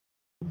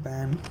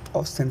Band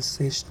of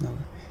sensational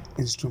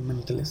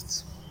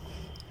instrumentalists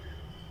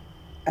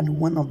at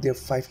one of their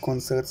five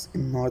concerts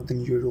in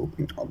Northern Europe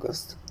in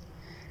August.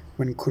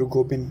 When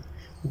Kurgobin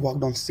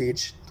walked on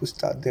stage to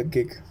start their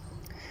gig,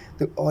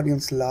 the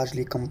audience,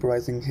 largely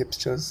comprising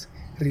hipsters,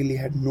 really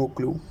had no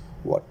clue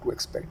what to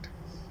expect.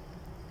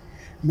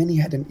 Many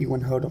hadn't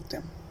even heard of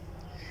them.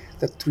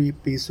 The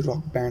three-piece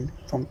rock band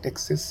from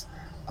Texas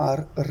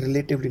are a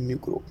relatively new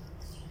group.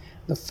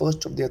 The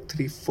first of their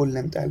three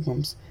full-length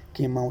albums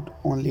came out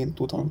only in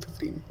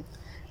 2015,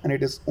 and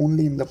it is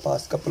only in the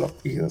past couple of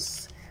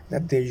years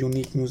that their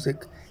unique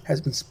music has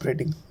been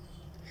spreading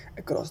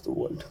across the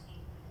world.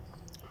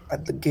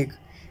 At the gig,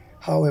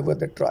 however,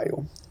 the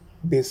trio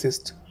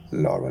bassist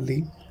Laura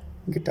Lee,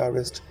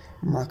 guitarist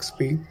Mark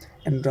Spee,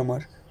 and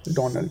drummer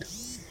Donald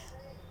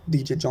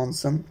DJ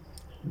Johnson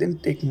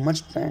didn't take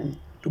much time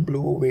to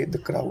blow away the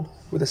crowd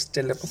with a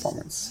stellar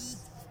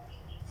performance.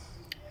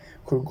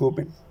 Kurt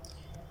Cobain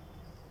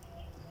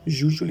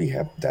usually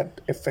have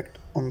that effect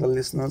on the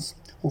listeners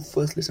who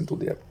first listen to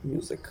their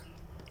music.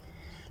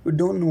 You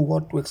don't know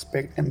what to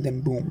expect, and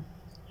then boom,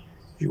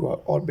 you are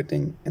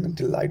orbiting in a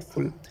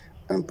delightful,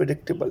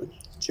 unpredictable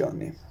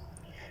journey.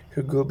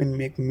 Hergobin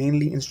make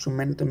mainly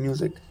instrumental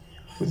music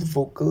with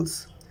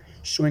vocals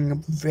showing up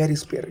very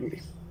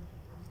sparingly,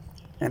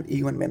 and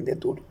even when they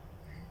do,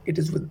 it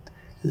is with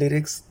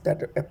lyrics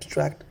that are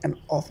abstract and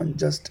often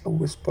just a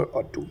whisper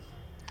or two.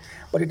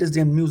 But it is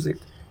their music,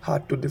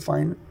 hard to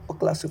define or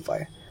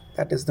classify,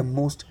 that is the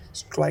most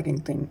striking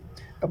thing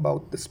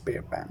about this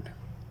pair band.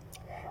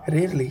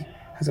 Rarely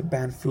has a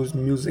band fused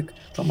music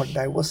from a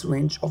diverse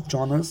range of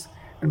genres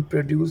and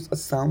produced a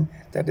sound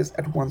that is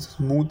at once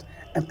smooth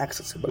and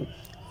accessible,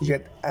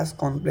 yet as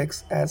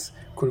complex as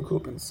Kurt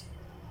Cobain's.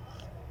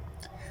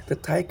 The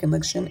Thai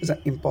connection is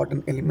an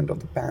important element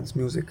of the band's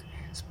music.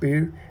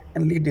 Spear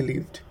and Lee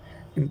delved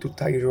into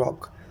Thai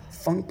rock,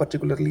 funk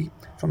particularly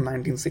from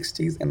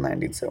 1960s and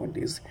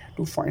 1970s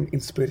to find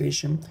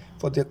inspiration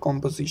for their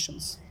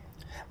compositions.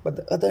 But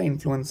the other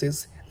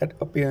influences that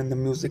appear in the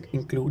music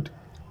include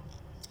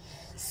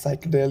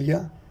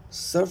psychedelia,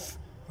 surf,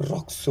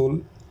 rock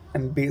soul,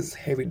 and bass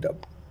heavy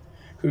dub.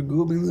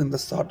 Hugobins in the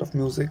sort of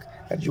music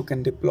that you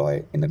can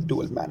deploy in a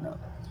dual manner.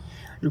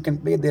 You can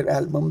play their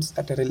albums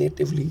at a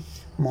relatively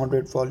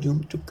moderate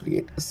volume to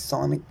create a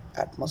sonic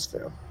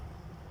atmosphere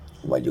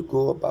while you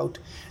go about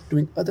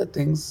doing other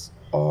things,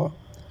 or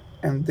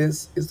and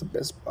this is the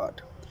best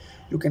part,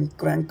 you can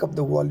crank up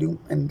the volume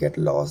and get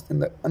lost in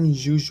the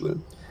unusual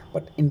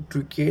but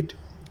intricate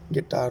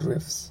guitar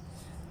riffs,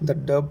 the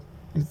dub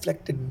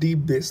inflected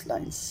deep bass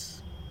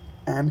lines,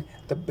 and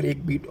the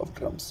breakbeat of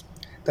drums.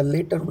 The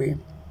later way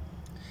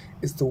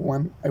is the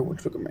one I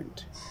would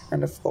recommend.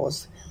 And of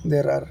course,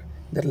 there are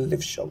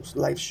live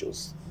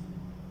shows.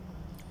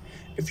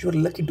 If you're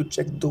lucky to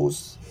check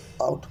those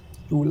out,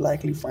 you will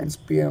likely find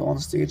Spear on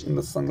stage in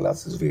the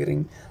sunglasses,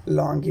 wearing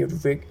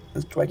long-haired wig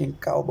and striking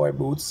cowboy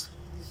boots.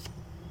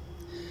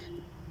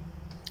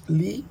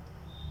 Lee,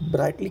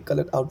 brightly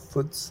colored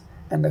outfits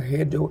and a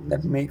hairdo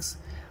that makes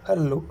her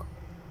look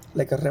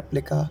like a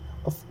replica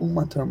of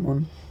Uma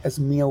Thurman as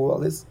Mia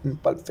Wallace in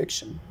Pulp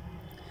Fiction,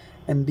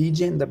 and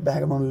DJ in the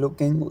background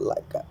looking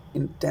like an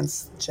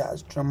intense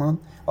jazz drummer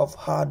of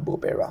hard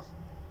bop era.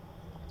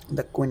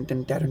 The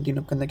Quentin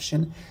Tarantino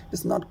connection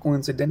is not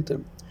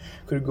coincidental.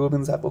 Kurt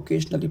Cobain have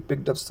occasionally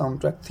picked up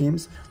soundtrack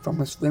themes from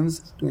his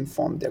films to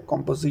inform their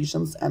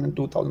compositions, and in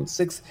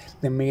 2006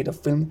 they made a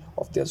film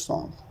of their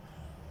song,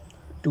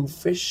 Two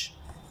Fish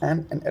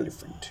and an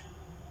Elephant.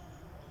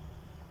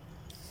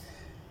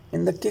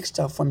 In the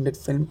Kickstarter-funded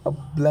film, a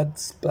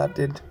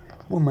blood-splattered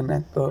woman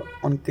actor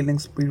on killing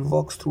spree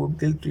walks through a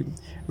guilty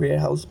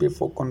warehouse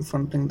before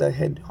confronting the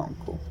head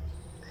honcho,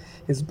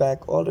 his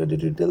back already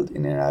riddled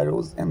in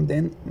arrows, and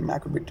then in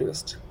macabre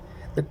twist.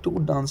 The two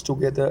dance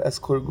together as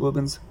Kurt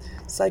Cobain's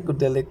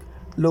psychedelic,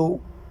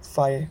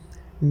 low-fi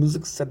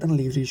music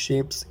suddenly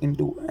reshapes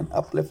into an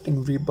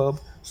uplifting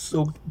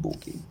reverb-soaked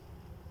boogie.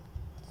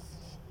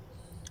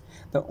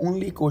 The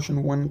only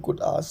question one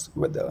could ask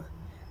whether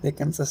they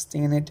can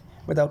sustain it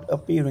without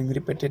appearing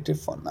repetitive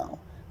for now.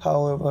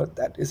 However,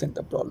 that isn't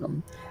a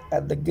problem.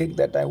 At the gig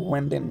that I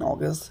went in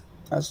August,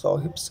 I saw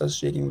hipsters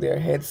shaking their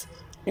heads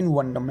in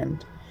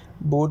wonderment,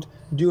 both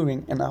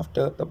during and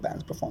after the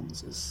band's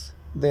performances.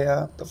 They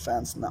are the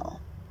fans now.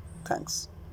 Thanks.